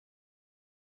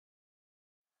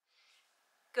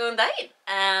Good night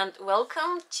and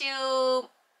welcome to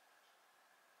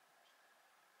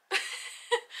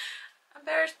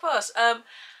embarrassed pause.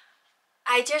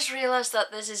 I just realized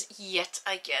that this is yet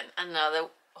again another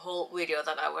whole video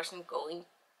that I wasn't going.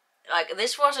 Like,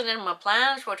 this wasn't in my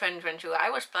plans for 2022. I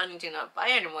was planning to not buy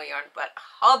any more yarn, but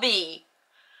Hobbi,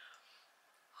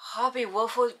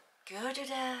 what would go to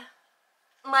the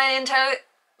my entire.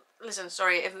 Listen,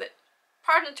 sorry if the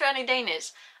pardon to any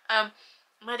Danish.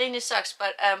 My Danish sucks,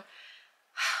 but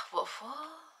Woof-woof.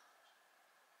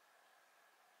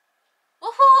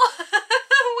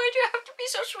 Why do you have to be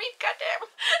so sweet, goddamn?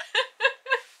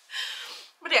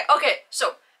 But yeah, okay,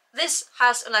 so this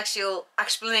has an actual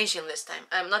explanation this time.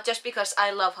 Not just because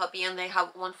I love Hobbi and they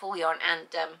have wonderful yarn,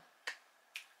 and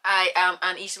I am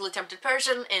an easily tempted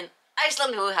person in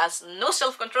Iceland who has no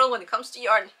self-control when it comes to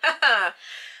yarn.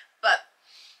 But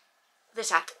this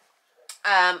hat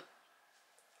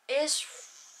is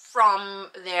from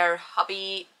their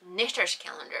Hobbi knitters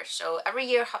calendar. So every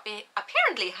year Hobbi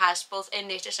apparently has both a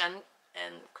knitters and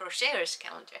crocheters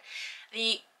calendar.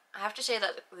 I have to say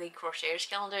that the crocheters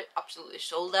calendar absolutely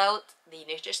sold out. The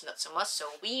knitters not so much.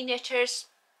 So we knitters,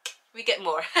 we get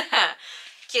more.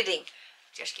 Kidding,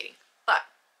 just kidding. But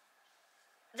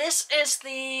this is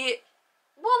the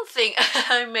one thing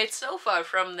I made so far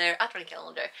from their advent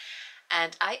calendar,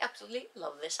 and I absolutely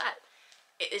love this hat.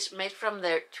 It is made from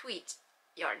their tweed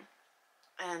yarn,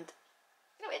 and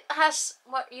you know, it has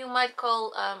what you might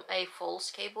call a false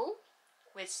cable,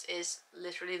 which is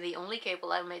literally the only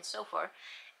cable I've made so far.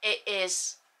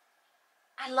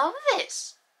 I love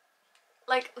this.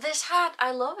 Like, this hat,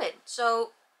 I love it.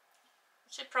 So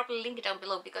I should probably link it down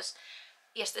below, because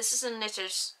yes, this is a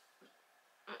knitter's,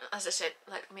 as I said,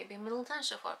 like maybe a million times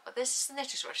so far, but this is the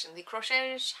knitter's version. The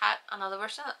crocheters had another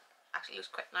version that actually looks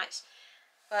quite nice,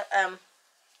 but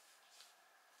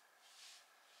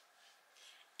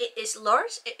it is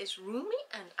large, it is roomy,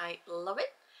 and I love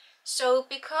it. So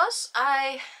because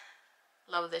I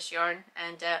love this yarn,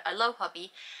 and I love Hobbi,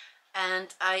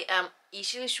 and I am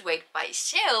easily swayed by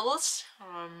sales,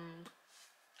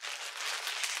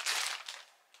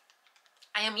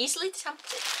 I am easily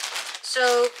tempted.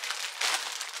 So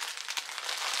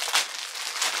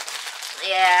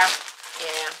yeah.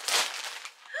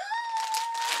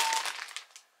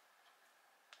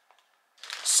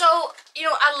 So, you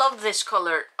know, I love this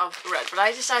color of red, but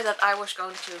I decided that I was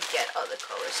going to get other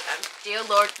colors, and dear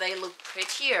lord, they look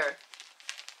prettier.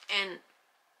 And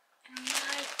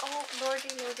like, oh lordy,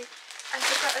 I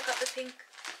forgot I got the pink.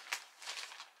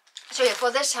 So yeah,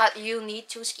 for this hat you need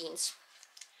 2 skeins.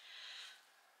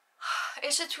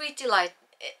 It's a Tweed Delight.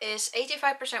 It is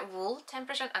 85% wool,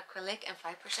 10% acrylic, and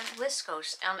 5%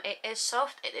 viscose, and it is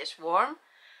soft, it is warm,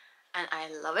 and I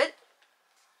love it.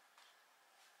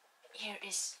 Here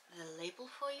is the label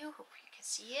for you, hope you can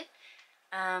see it.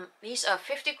 These are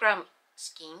 50-gram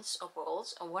skeins or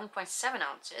balls of 1.7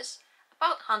 ounces,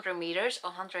 about 100 meters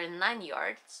or 109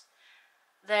 yards.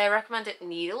 The recommended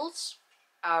needles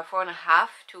are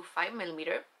 4.5 to 5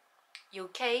 millimeter,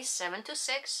 UK 7 to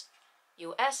 6,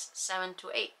 US 7 to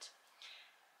 8.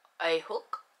 A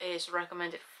hook is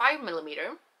recommended 5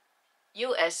 millimeter,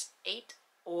 US 8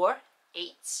 or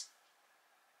 8s.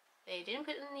 They didn't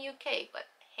put it in the UK, but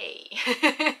hey.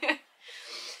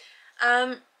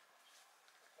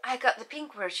 I got the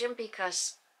pink version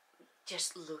because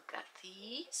just look at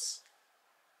these.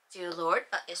 Dear lord,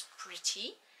 that is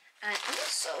pretty. And I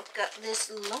also got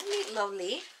this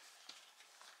lovely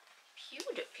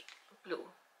pewter pink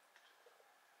blue.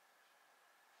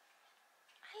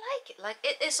 I like it. Like,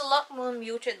 it is a lot more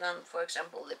muted than, for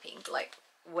example, the pink. Like,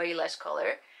 way less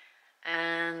color.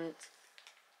 And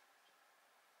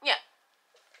yeah,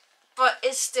 but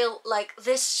it's still like,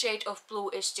 this shade of blue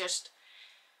is just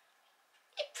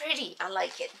pretty. I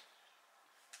like it.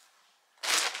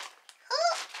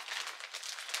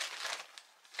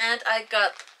 And I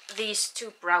got these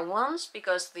 2 brown ones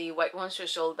because the white ones were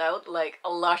sold out. Like,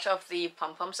 a lot of the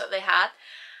pom-poms that they had,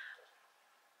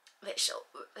 they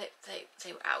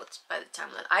were out by the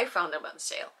time that I found them on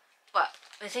sale. But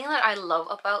the thing that I love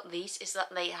about these is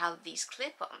that they have these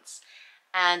clip-ons,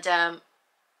 and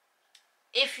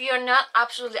if you're not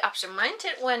absolutely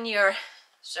absent-minded when you're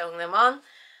sewing them on,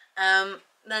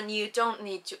 then you don't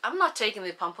need to. I'm not taking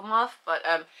the pom-pom off, but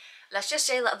let's just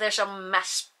say that there's a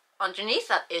mess underneath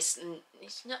that it's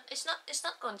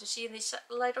not going to see the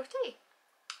light of day.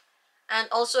 And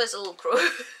also, it's a little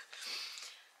crook.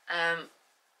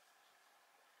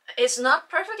 It's not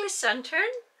perfectly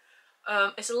centered.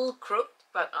 It's a little crooked,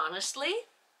 but honestly,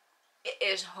 it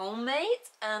is homemade,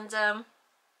 and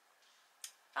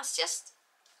that's just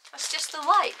the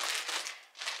vibe.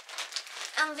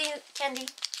 And the candy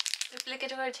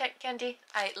obligatory candy.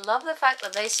 I love the fact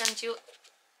that they send you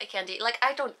a candy. Like,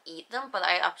 I don't eat them, but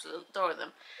I absolutely adore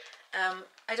them.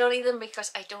 I don't eat them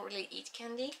because I don't really eat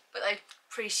candy, but I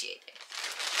appreciate it.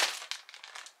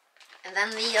 And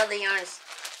then the other yarns.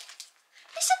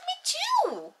 They sent me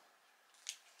 2!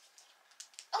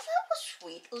 Oh, that was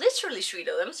sweet. Literally sweet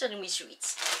of them, sending me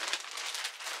sweets.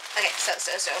 Okay,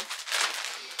 so.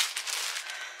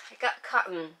 I got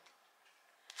cotton.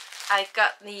 I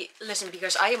got the, listen,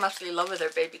 because I am absolutely in love with their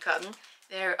baby cotton.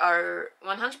 There are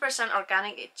 100%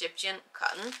 organic Egyptian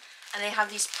cotton, and they have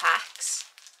these packs,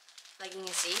 like you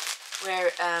can see,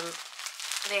 where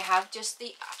they have just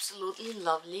the absolutely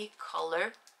lovely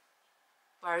color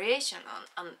variation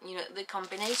on you know, the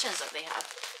combinations that they have.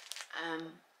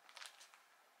 And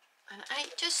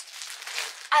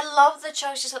I love the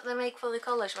choices that they make for the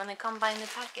colors when they combine the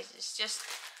package. It's just,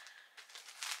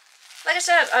 like I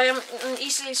said, I am an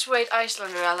easily swayed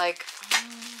Icelander. I like,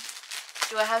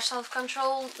 do I have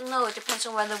self-control? No, it depends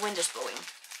on where the wind is blowing.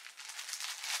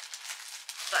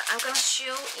 But I'm gonna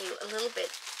show you a little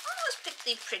bit. Oh, let's pick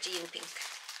the pretty in pink.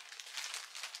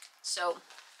 So,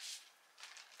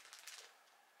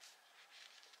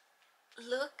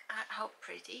 look at how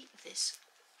pretty this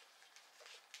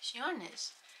yarn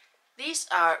is. These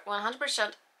are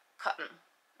 100% cotton,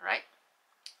 right?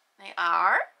 They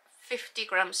are 50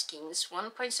 gram skeins,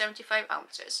 1.75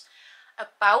 ounces,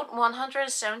 about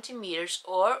 170 meters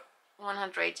or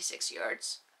 186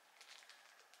 yards.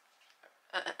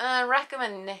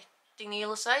 Recommended knitting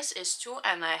needle size is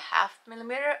 2.5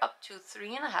 millimeter up to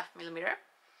 3.5 millimeter.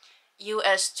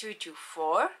 US 2 to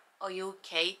 4 or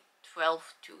UK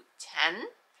 12 to 10.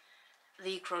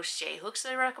 The crochet hooks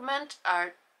they recommend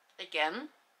are, again,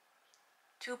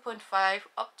 2.5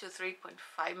 up to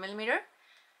 3.5 millimeter.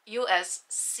 US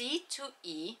C to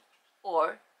E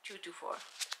or 2 to 4.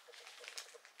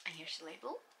 And here's the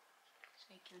label,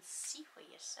 so you can see for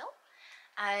yourself.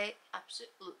 I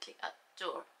absolutely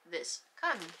adore this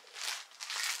cotton.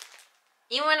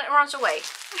 Even when it runs away.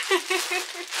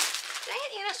 Dang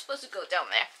it, you're not supposed to go down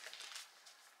there.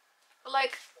 But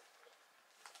like,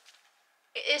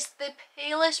 it is the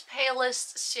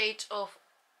palest shade of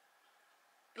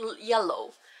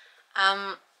yellow.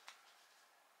 And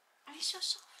it's so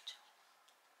soft.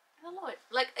 I love it.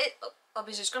 Like, it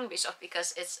obviously it's gonna be soft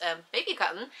because it's baby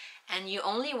cotton, and you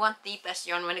only want the best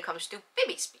yarn when it comes to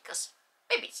babies, because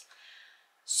babies.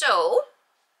 So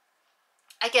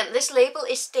again, this label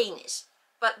is Danish,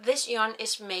 but this yarn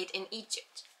is made in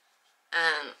Egypt,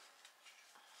 and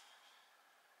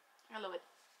I love it.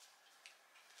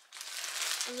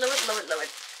 Love it, love it, love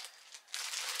it.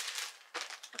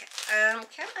 Okay,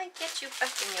 can I get you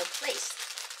back in your place?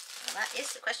 Well, that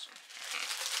is the question.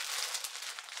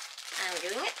 Are we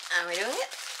doing it? Are we doing it?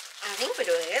 I think we're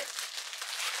doing it.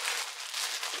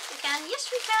 I think we can. Yes,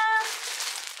 we can.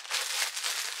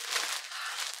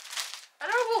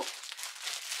 Adorable.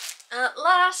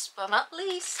 Last but not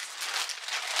least,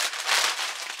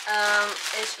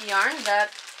 is yarn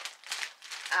that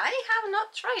I have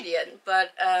not tried yet,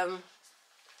 but a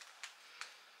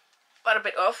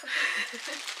bit of.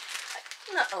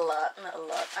 Not a lot, not a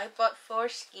lot. I bought 4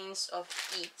 skeins of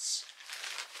each.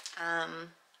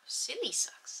 Silly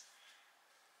socks.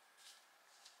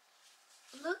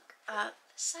 Look at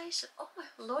the size. Oh my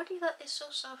lordy, that is so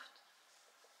soft.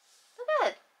 Look at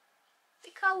it.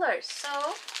 The colors.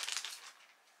 So,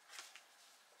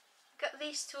 got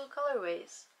these 2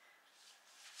 colorways.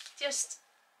 Just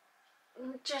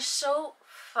so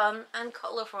fun and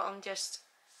colorful and just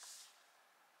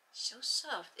so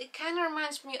soft. It kind of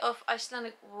reminds me of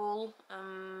Icelandic wool. A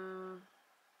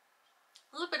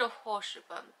little bit of horseshoe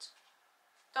band.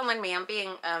 Don't mind me, I'm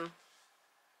being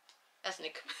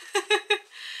ethnic.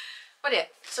 But yeah,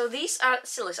 so these are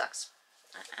silly socks.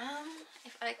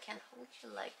 If I can hold you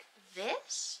like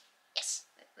this. Yes,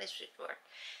 this should work.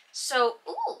 So,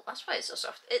 ooh, that's why it's so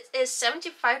soft. It is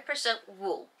 75%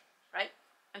 wool, right?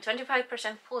 And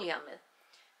 25% polyamide.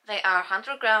 They are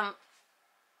 100 gram.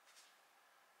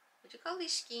 What do you call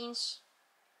these skeins?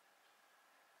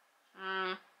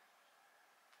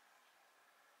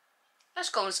 Let's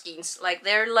call them skeins. Like,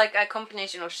 they're like a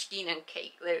combination of skein and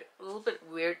cake. They're a little bit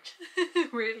weird,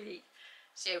 really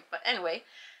shaped. But anyway,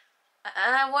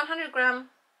 100 gram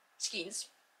skeins,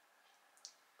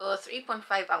 or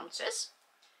 3.5 ounces.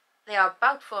 They are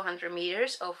about 400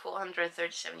 meters or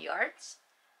 437 yards.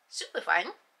 Super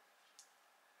fine.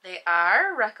 They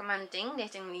are recommending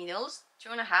knitting needles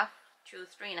 2.5 to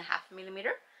 3.5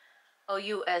 millimeter, or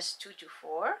US 2 to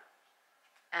 4.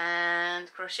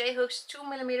 And crochet hooks 2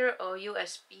 millimeter or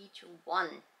USB to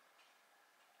 1.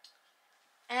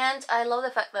 And I love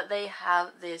the fact that they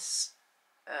have this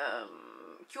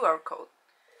QR code.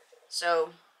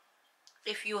 So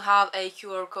if you have a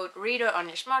QR code reader on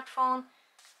your smartphone,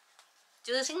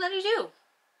 do the thing that you do.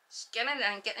 Scan it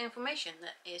and get information.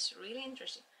 That is really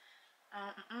interesting.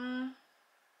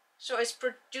 So it's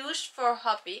produced for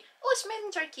Hobbi. Oh, it's made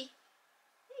in Turkey.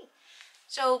 Hey.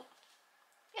 So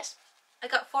yes, I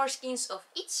got 4 skins of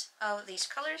each of these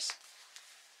colors.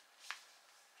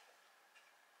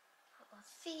 Of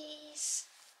these,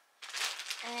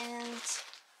 and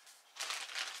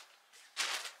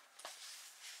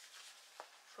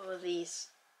for these,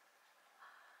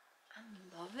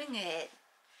 I'm loving it.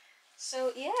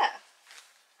 So yeah,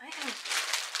 I am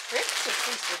pretty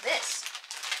pleased with this.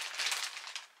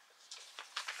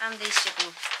 And the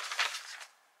shipping.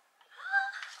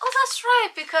 Oh, that's right,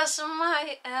 because of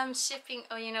my shipping,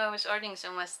 oh, you know, I was ordering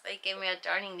so much, they gave me a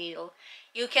darning needle.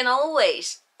 You can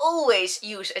always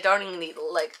use a darning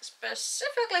needle, like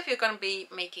specifically if you're gonna be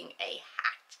making a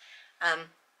hat. I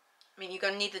mean, you're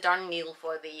gonna need the darning needle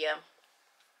for the, you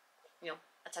know,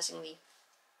 attaching the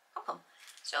pom-pom.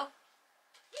 So,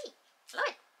 hey, I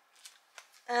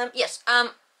love it. Yes,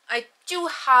 I do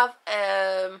have,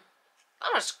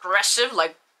 not as aggressive,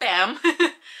 like, bam.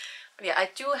 But yeah, I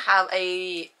do have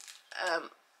a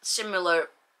similar,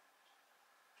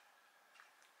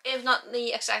 if not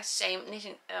the exact same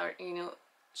knitting, or you know,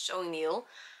 sewing needle.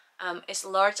 It's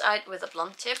large-eyed with a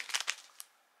blunt tip,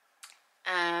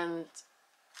 and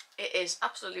it is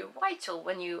absolutely vital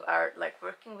when you are like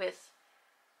working with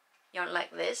yarn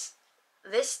like this.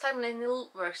 This type of needle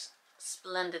works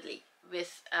splendidly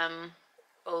with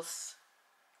both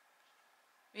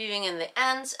weaving in the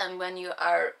ends and when you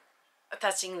are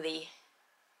attaching the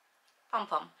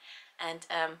pom-pom. And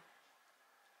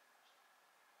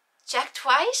check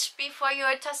twice before you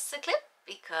attach the clip,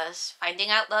 because finding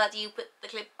out that you put the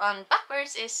clip on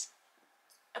backwards is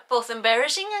both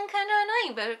embarrassing and kind of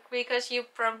annoying, but because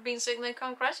you've probably been sitting there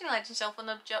congratulating yourself on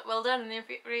the job well done, and you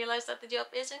realize that the job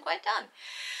isn't quite done.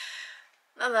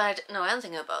 Not that I don't know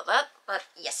anything about that, but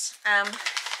yes.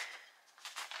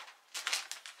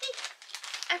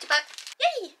 Empty bag.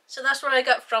 Yay! So that's what I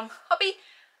got from Hobbi.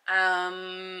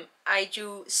 I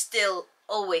do still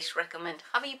always recommend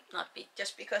Hobbi, not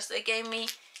just because they gave me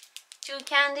 2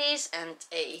 candies and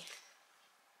a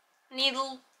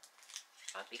needle,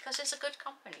 but because it's a good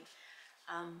company.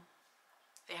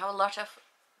 They have a lot of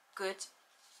good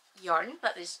yarn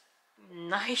that is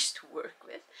nice to work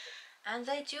with, and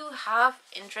they do have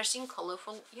interesting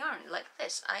colorful yarn like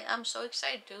this. I am so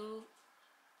excited to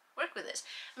work with this.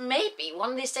 Maybe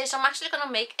one of these days I'm actually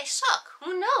gonna make a sock.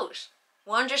 Who knows?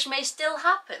 Wonders may still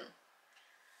happen.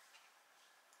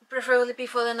 Preferably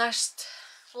before the next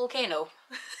volcano.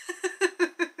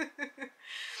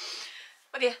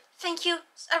 But yeah, thank you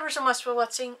ever so much for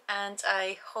watching, and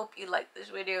I hope you liked this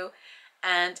video.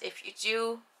 And if you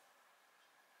do,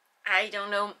 I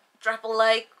don't know, drop a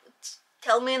like,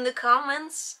 tell me in the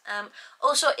comments.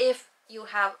 Also, if you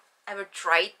have ever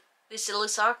tried the silly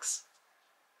socks,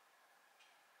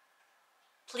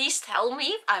 please tell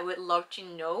me. I would love to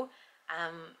know,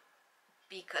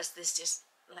 because this just,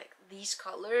 like, these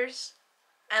colors,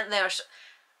 and they're so,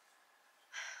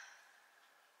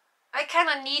 I kind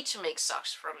of need to make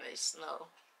socks from this now,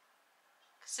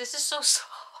 because this is so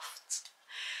soft.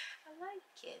 I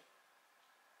like it.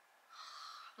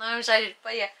 Now I'm excited.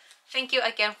 But yeah, thank you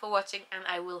again for watching, and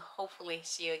I will hopefully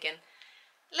see you again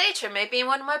later, maybe in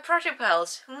one of my project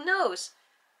piles. Who knows?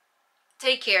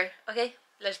 Take care, okay?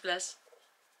 Bless, bless.